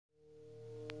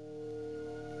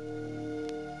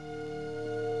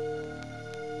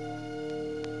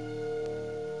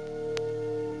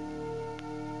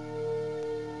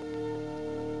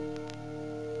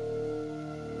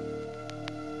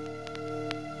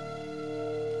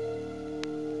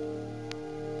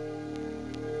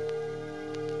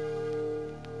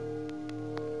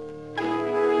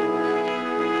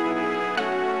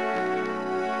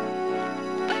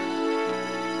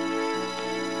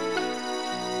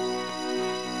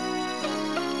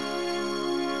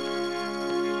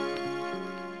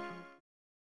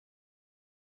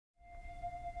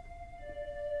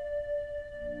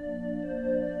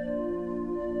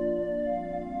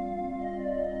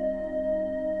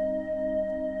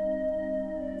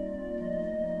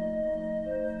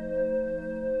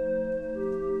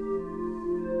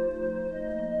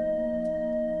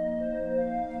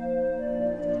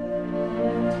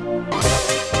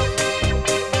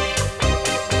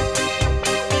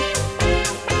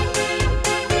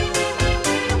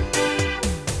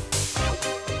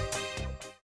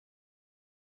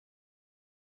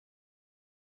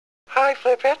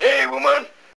Flippette? Hey, woman!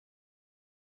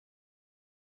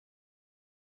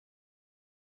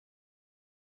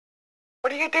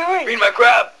 What are you doing? Feed my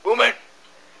crab, woman!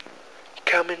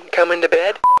 Coming to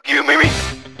bed? You, Mimi!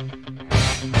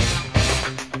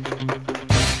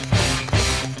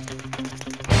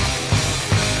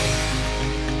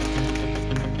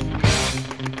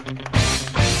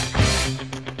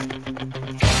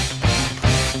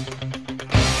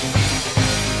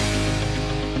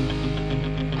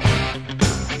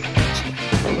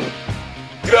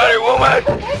 Get out of here, woman!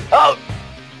 Out!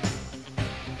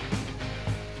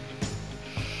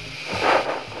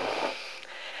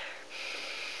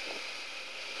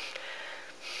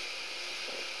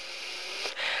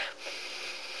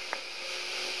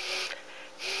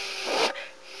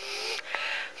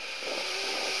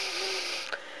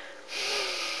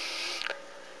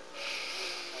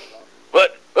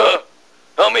 What?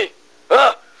 Help me!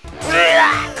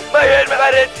 My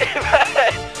head!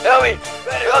 Help me!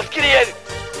 Oh, skinny head!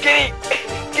 Skinny!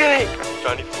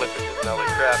 Johnny Flippette is now like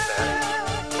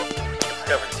Crabman.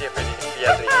 Discovered to see if he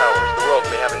has any powers. The world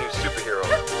may have a new superhero.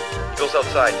 He goes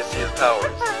outside to see his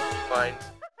powers. He finds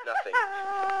nothing.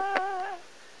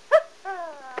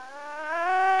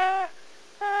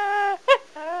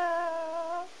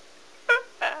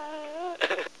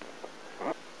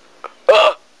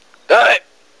 Oh! Damn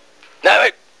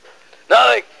it!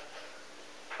 Nothing!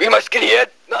 Be my skinny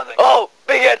head! Nothing! Oh!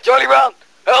 Big head! Charlie Brown!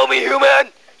 Help me, human!